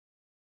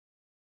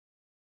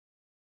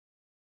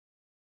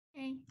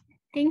Okay,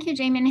 thank you,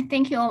 Jamie, and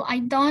thank you all. I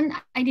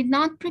did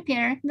not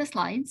prepare the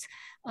slides,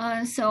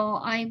 so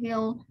I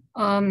will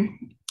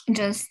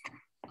just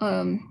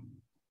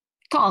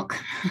talk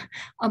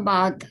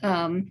about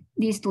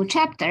these two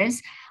chapters.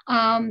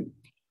 I'm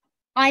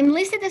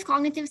listed as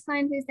cognitive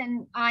scientist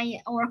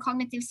or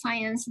cognitive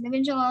science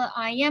individual.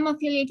 I am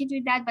affiliated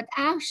with that, but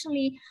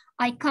actually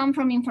I come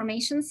from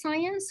information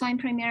science. So I'm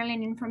primarily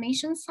an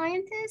information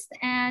scientist,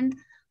 and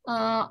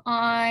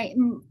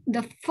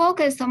the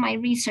focus of my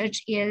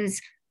research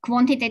is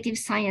quantitative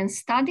science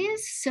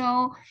studies.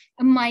 So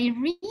my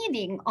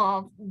reading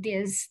of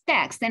this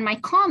text and my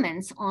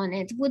comments on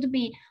it would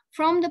be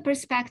from the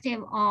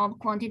perspective of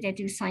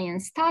quantitative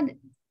science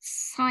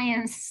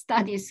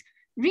studies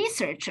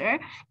researcher,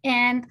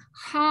 and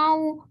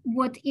how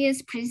what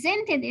is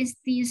presented is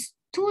these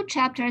two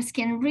chapters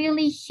can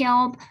really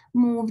help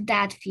move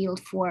that field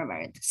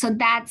forward. So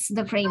that's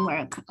the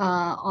framework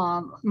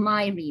of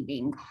my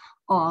reading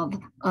of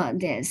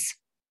this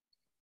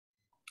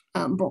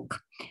book.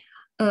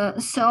 And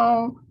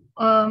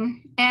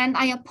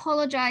I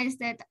apologize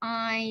that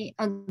I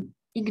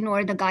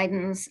ignored the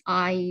guidance.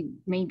 I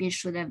maybe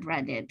should have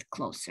read it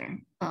closer.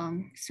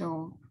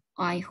 So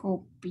I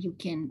hope you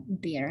can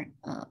bear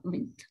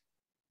with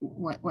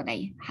what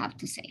I have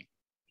to say.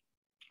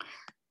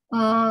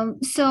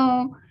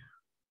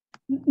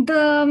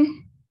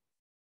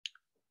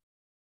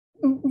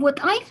 What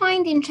I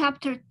find in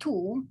chapter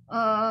 2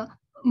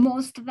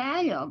 most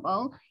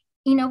valuable,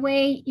 in a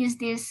way, is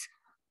this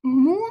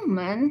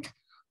movement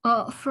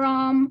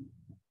from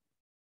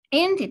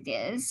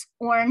entities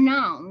or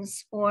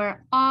nouns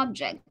or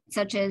objects,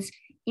 such as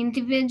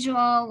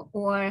individual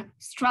or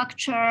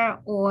structure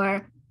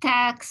or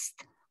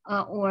text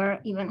or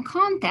even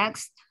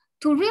context,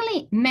 to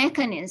really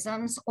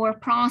mechanisms or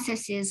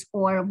processes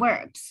or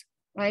verbs,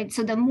 right?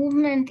 So the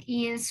movement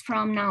is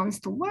from nouns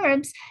to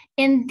verbs,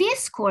 and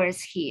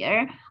discourse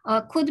here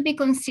could be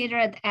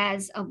considered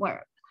as a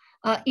verb.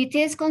 It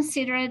is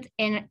considered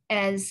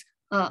as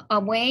a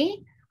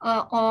way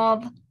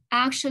of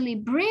actually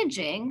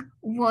bridging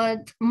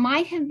what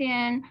might have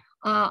been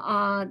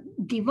a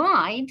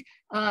divide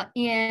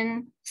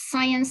in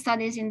science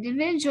studies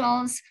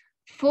individuals,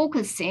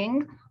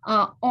 focusing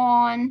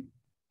on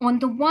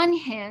the one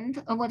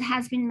hand, what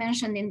has been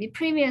mentioned in the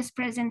previous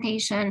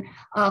presentation,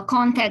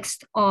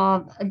 context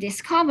of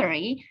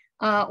discovery,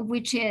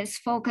 which is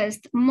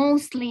focused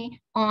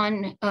mostly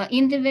on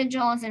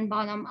individuals and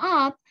bottom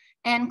up,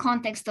 and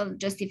context of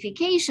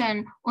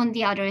justification, on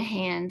the other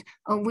hand,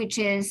 which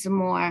is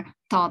more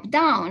top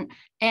down.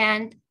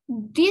 And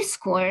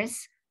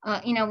discourse,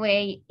 in a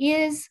way,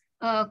 is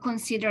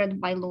considered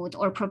by Loet,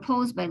 or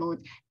proposed by Loet,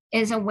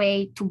 as a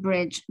way to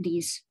bridge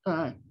these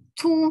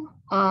two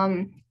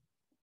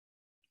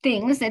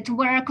things that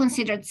were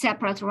considered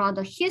separate throughout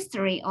the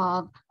history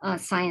of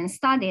science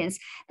studies,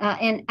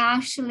 and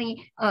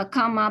actually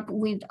come up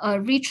with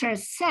a richer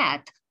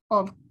set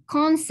of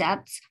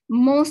concepts,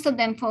 most of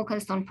them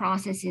focused on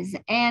processes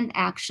and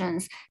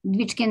actions,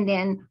 which can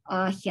then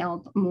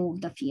help move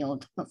the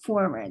field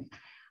forward.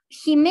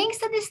 He makes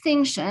the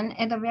distinction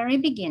at the very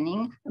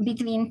beginning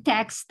between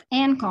text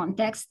and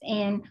context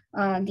and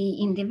the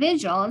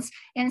individuals,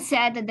 and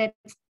said that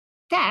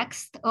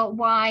text,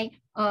 why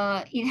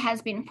it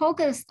has been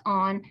focused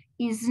on,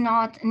 is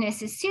not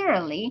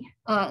necessarily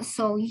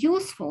so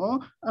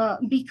useful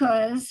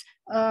because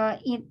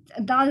it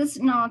does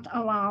not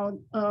allow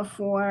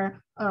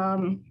for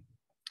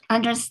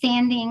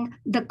understanding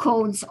the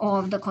codes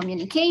of the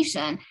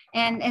communication.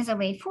 And as a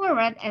way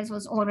forward, as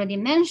was already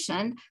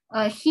mentioned,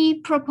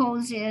 he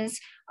proposes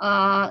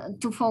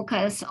to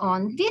focus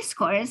on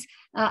discourse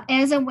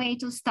as a way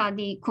to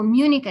study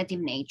communicative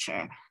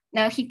nature.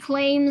 Now, he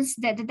claims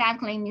that that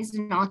claim is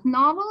not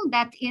novel.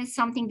 That is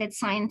something that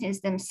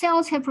scientists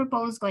themselves have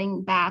proposed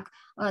going back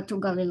to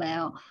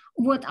Galileo.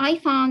 What I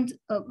found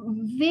a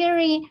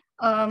very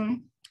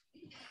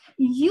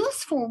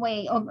useful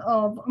way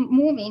of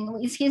moving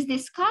is his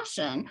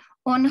discussion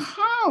on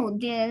how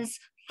this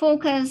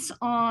focus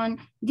on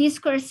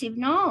discursive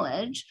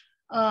knowledge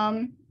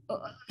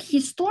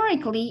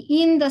historically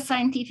in the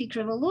scientific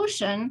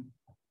revolution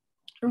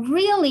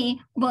really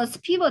was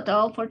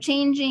pivotal for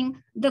changing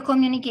the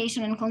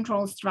communication and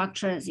control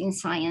structures in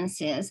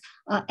sciences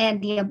at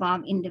the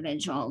above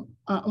individual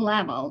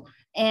level.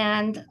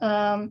 And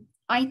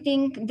I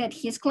think that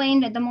his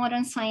claim that the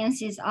modern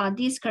sciences are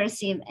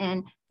discursive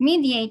and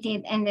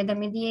mediated, and that the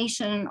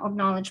mediation of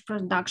knowledge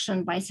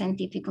production by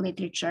scientific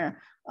literature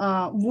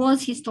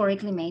was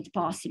historically made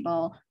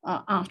possible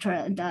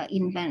after the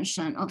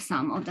invention of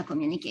some of the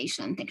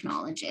communication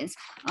technologies,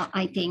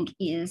 I think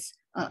is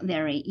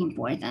very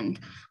important.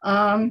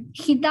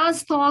 He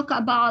does talk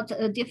about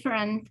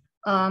different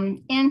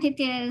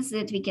entities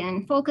that we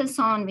can focus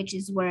on, which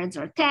is words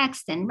or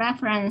text and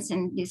reference,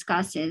 and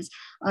discusses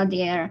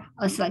their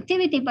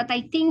selectivity. But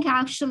I think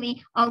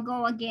actually I'll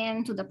go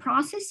again to the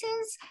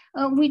processes,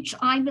 which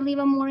I believe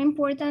are more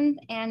important.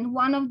 And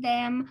one of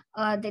them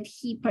that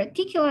he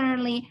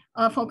particularly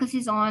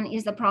focuses on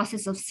is the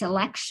process of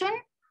selection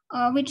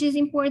which is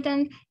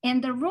important,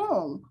 and the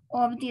role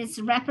of these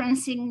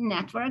referencing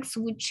networks,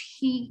 which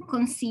he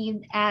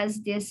conceived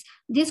as this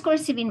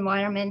discursive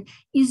environment,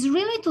 is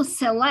really to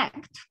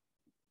select.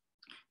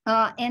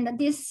 And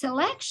this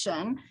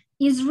selection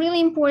is really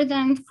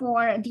important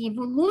for the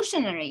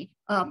evolutionary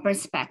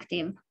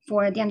perspective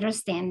for the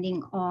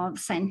understanding of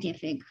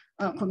scientific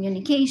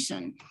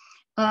communication.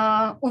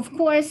 Of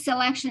course,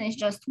 selection is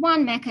just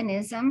one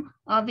mechanism.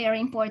 A very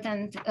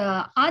important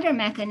other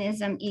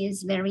mechanism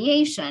is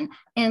variation.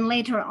 And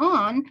later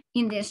on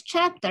in this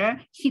chapter,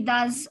 he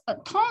does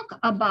talk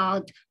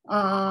about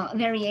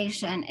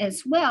variation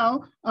as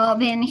well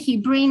when he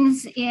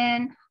brings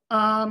in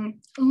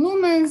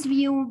Luhmann's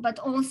view, but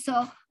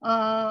also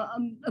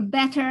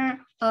better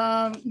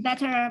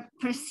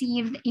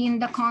perceived in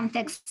the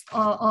context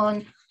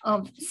of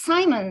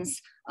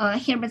Simon's,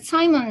 Herbert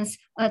Simon's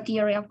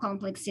theory of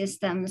complex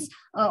systems,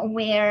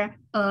 where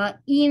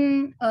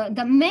in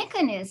the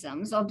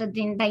mechanisms of the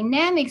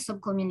dynamics of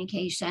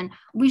communication,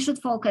 we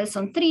should focus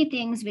on three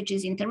things, which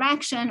is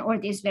interaction, or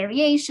this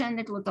variation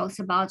that Loet talks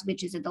about,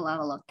 which is at the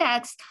level of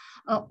text,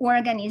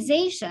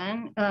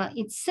 organization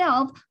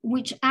itself,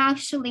 which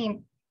actually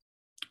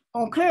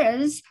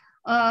occurs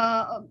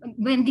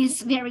when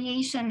this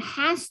variation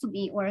has to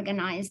be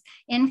organized.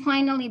 And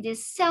finally,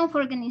 this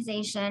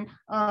self-organization,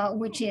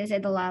 which is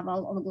at the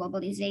level of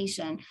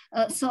globalization.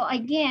 So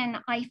again,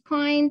 I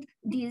find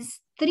these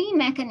three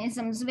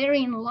mechanisms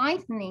very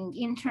enlightening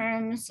in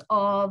terms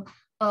of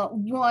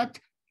what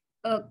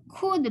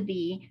could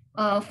be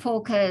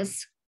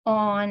focus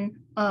on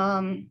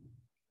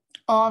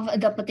of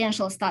the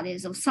potential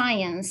studies of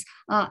science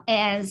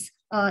as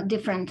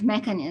different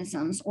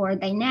mechanisms or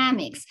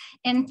dynamics.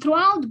 And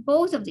throughout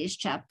both of these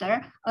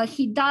chapters,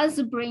 he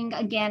does bring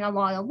again a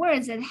lot of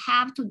words that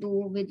have to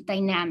do with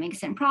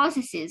dynamics and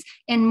processes,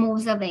 and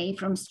moves away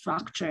from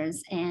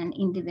structures and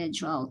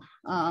individual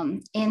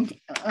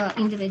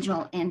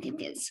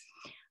entities.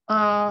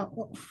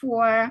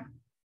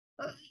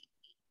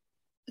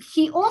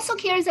 He also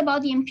cares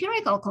about the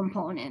empirical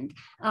component,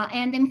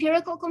 and the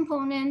empirical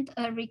component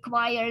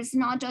requires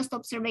not just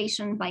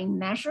observation by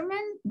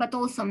measurement, but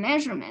also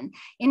measurement.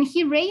 And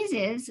he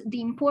raises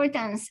the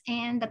importance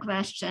and the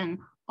question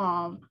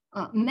of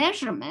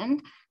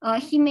measurement.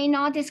 He may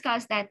not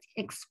discuss that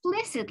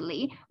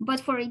explicitly,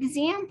 but for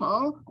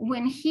example,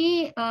 when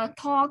he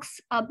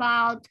talks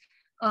about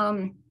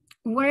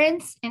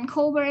words and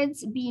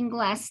cowords being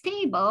less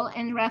stable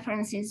and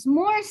references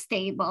more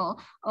stable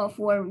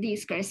for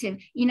discursive,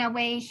 in a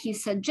way he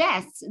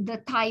suggests the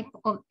type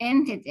of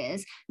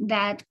entities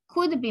that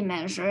could be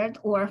measured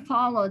or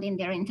followed in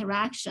their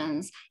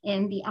interactions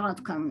and the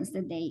outcomes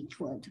that they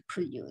could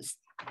produce.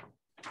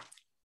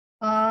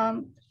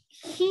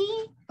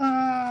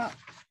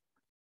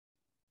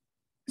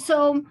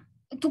 So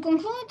to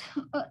conclude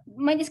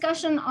my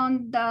discussion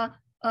on the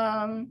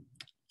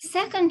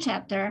second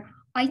chapter,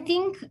 I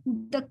think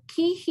the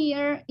key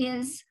here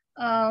is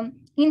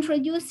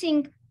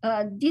introducing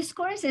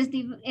discourse as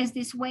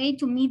this way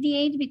to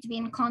mediate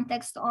between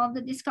context of the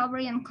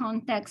discovery and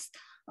context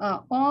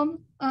of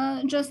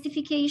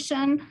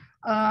justification,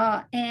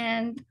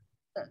 and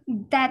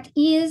that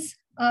is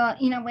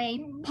in a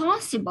way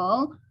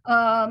possible,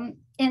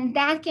 and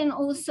that can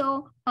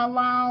also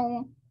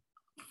allow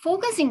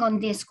focusing on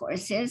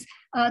discourses,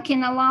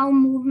 can allow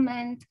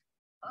movement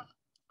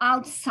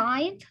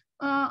outside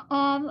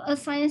of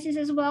sciences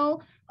as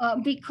well,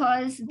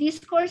 because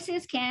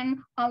discourses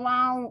can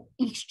allow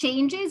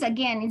exchanges.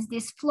 Again, it's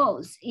these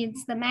flows,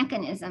 it's the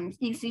mechanisms,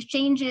 it's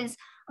exchanges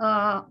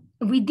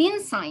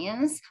within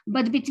science,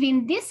 but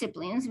between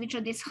disciplines, which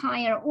are these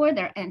higher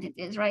order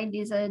entities, right?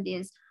 These are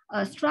these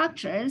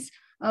structures,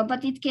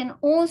 but it can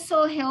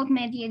also help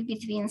mediate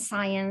between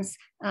science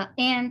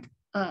and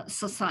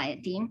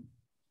society.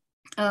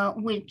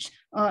 Which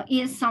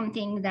is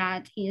something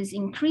that is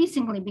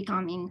increasingly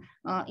becoming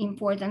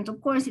important.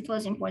 Of course, it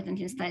was important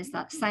in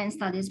science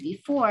studies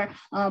before,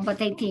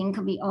 but I think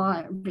we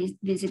are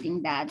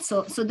revisiting that.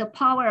 So the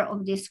power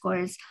of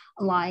discourse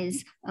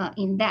lies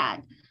in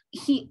that.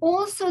 He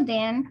also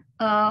then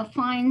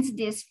finds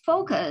this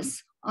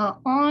focus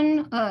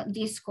on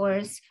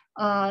discourse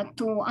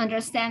to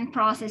understand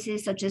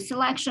processes such as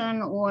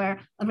selection or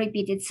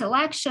repeated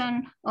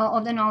selection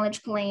of the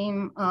knowledge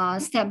claim,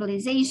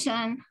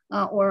 stabilization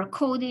or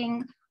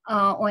coding,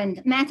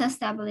 and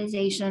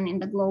meta-stabilization in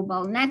the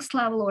global next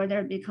level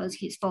order, because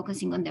he's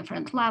focusing on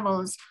different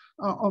levels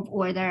of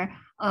order.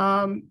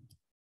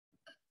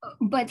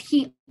 But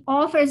he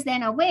offers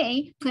then a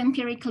way to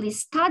empirically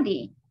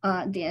study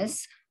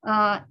this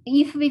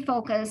if we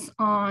focus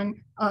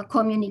on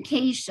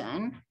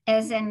communication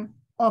as an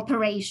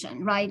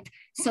operation, right?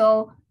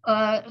 So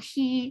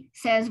he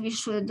says we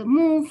should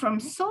move from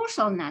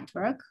social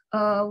network,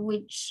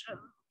 which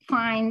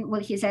find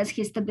what he says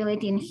his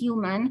stability in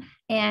human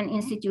and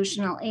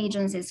institutional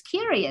agents as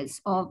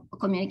carriers of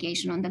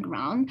communication on the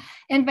ground.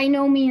 And by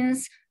no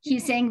means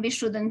he's saying we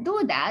shouldn't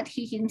do that.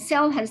 He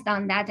himself has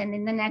done that. And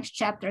in the next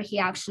chapter, he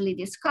actually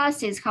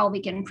discusses how we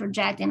can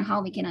project and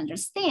how we can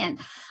understand.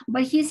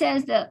 But he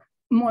says that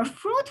more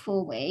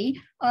fruitful way,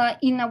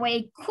 in a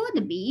way,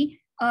 could be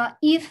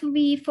if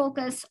we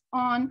focus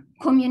on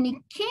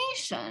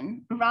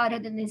communication rather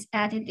than these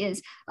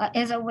entities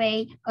as a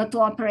way to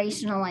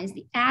operationalize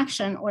the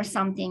action or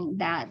something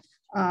that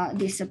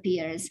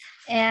disappears.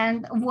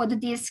 And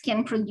what this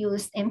can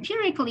produce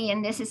empirically,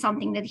 and this is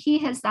something that he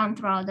has done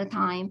throughout the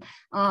time,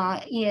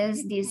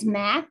 is these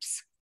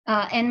maps.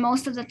 And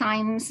most of the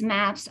times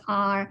maps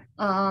are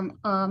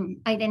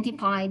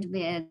identified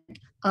with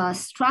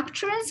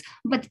structures,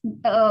 but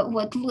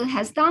what Loet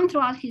has done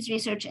throughout his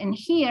research and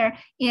here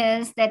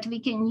is that we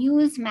can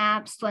use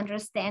maps to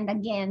understand,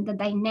 again, the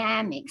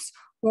dynamics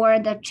or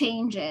the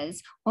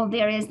changes of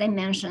various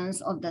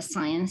dimensions of the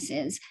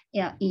sciences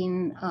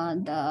in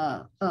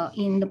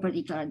the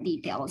particular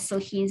details. So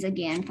he's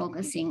again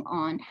focusing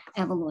on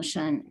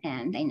evolution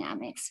and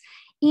dynamics.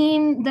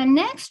 In the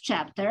next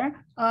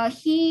chapter,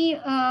 he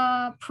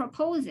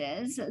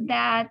proposes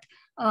that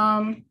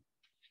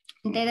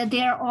that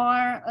there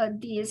are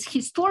these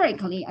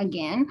historically,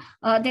 again,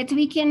 that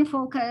we can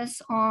focus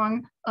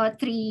on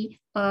three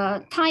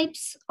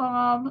types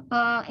of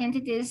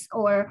entities,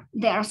 or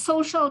they are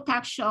social,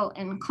 textual,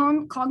 and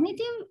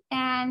cognitive,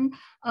 and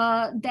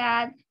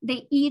that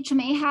they each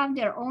may have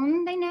their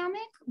own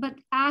dynamic, but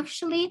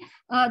actually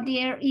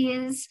there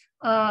is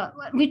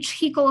which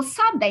he calls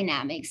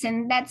subdynamics,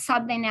 and that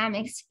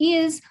subdynamics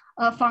is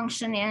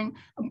functioning,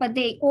 but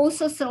they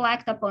also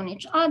select upon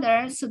each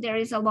other. So there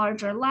is a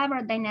larger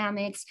lever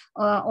dynamics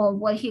of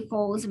what he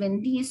calls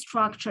when these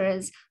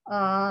structures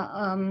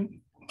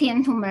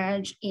tend to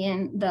merge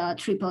in the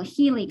triple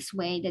helix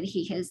way that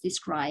he has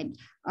described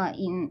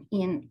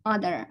in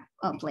other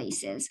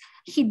places.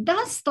 He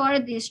does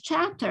start this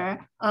chapter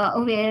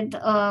with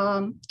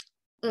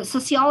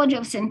sociology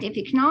of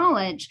scientific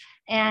knowledge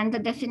and the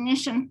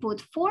definition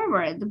put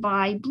forward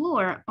by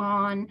Bloor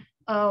on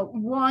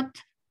what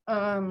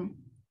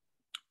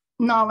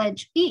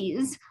knowledge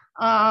is,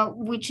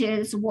 which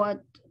is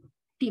what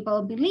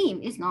people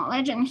believe is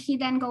knowledge. And he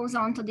then goes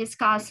on to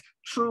discuss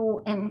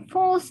true and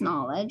false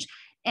knowledge.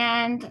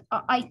 And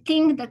I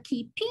think the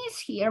key piece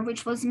here,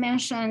 which was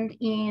mentioned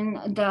in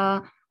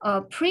the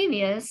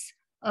previous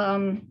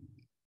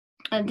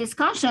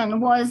discussion,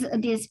 was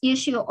this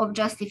issue of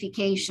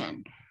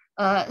justification.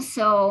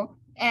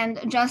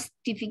 And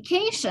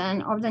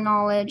justification of the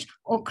knowledge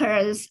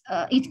occurs,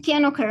 it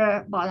can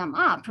occur bottom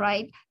up,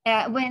 right?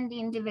 When the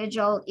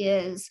individual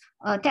is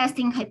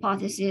testing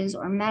hypotheses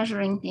or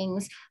measuring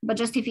things, but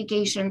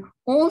justification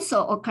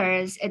also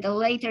occurs at the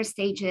later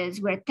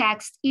stages where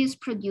text is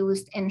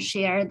produced and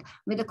shared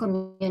with the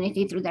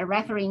community through the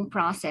refereeing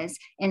process.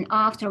 And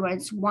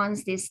afterwards,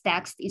 once this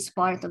text is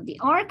part of the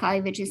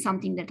archive, which is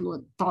something that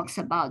Loet talks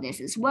about this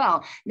as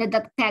well, that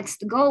the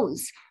text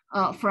goes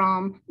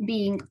from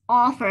being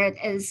offered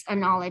as a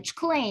knowledge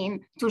claim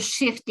to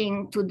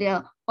shifting to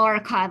the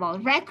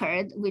archival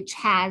record, which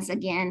has,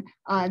 again,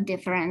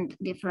 different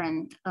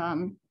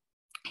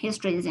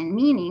histories and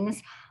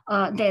meanings,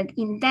 that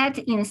in that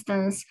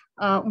instance,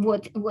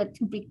 what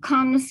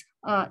becomes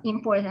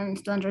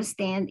important to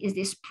understand is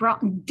this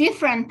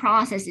different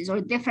processes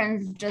or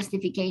different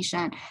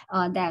justification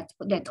that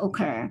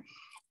occur.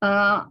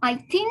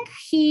 I think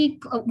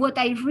what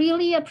I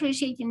really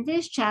appreciate in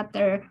this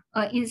chapter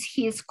is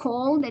his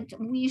call that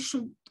we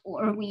should,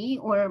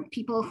 or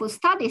people who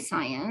study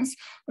science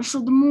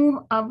should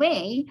move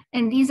away.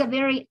 And these are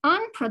very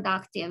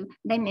unproductive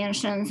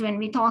dimensions when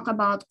we talk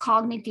about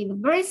cognitive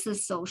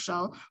versus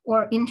social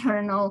or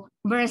internal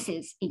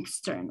versus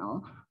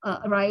external,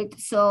 right?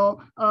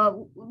 So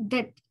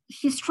that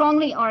he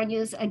strongly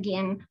argues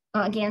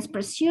against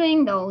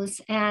pursuing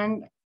those,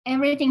 and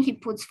everything he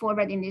puts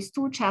forward in these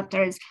two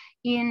chapters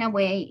in a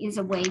way is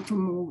a way to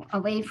move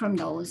away from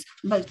those,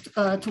 but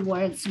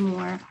towards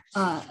more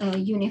a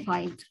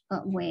unified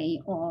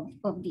way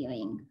of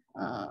dealing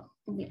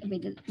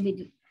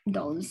with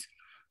those.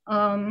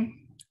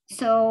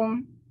 So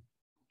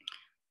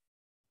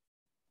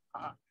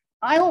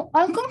I'll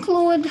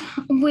conclude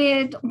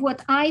with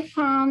what I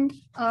found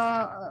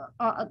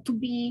to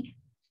be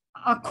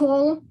a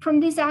call from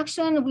this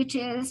action, which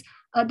is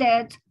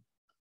that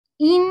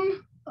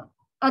in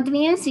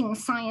advancing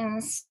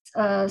science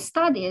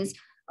studies,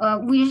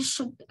 we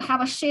should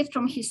have a shift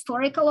from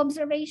historical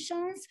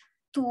observations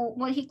to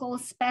what he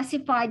calls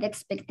specified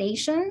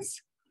expectations.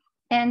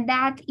 And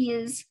that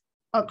is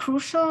a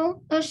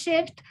crucial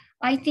shift.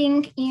 I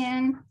think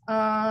in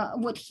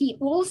what he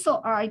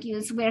also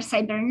argues, where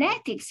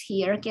cybernetics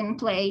here can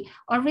play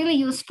a really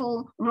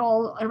useful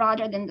role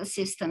rather than the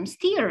systems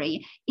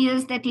theory,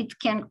 is that it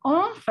can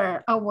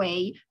offer a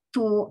way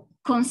to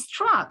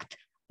construct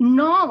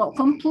novel,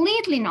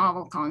 completely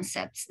novel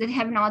concepts that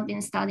have not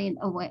been studied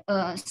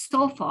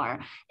so far.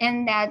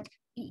 And that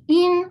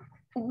in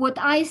what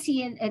I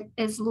see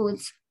as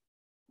Loet's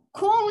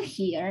call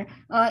here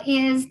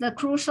is the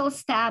crucial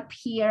step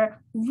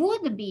here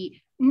would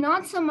be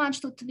not so much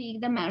to tweak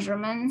the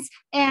measurements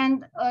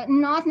and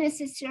not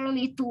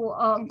necessarily to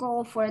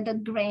go for the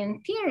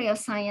grand theory of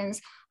science,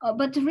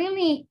 but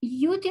really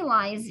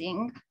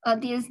utilizing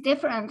these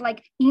different,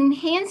 like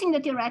enhancing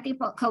the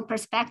theoretical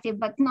perspective,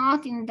 but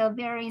not in the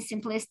very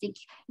simplistic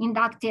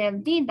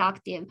inductive,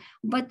 deductive,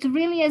 but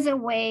really as a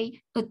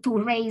way to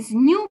raise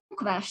new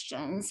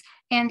questions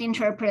and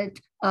interpret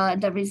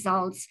the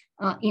results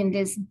in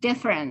this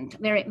different,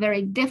 very,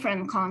 very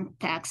different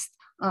context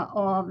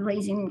of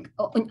raising,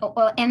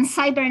 and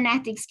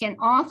cybernetics can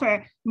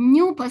offer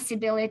new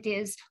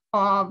possibilities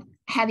of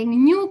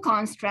having new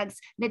constructs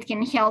that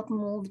can help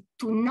move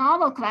to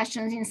novel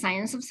questions in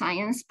science of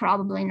science,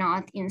 probably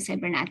not in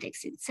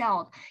cybernetics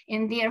itself,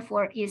 and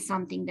therefore is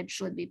something that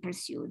should be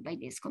pursued by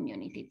this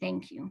community.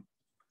 Thank you.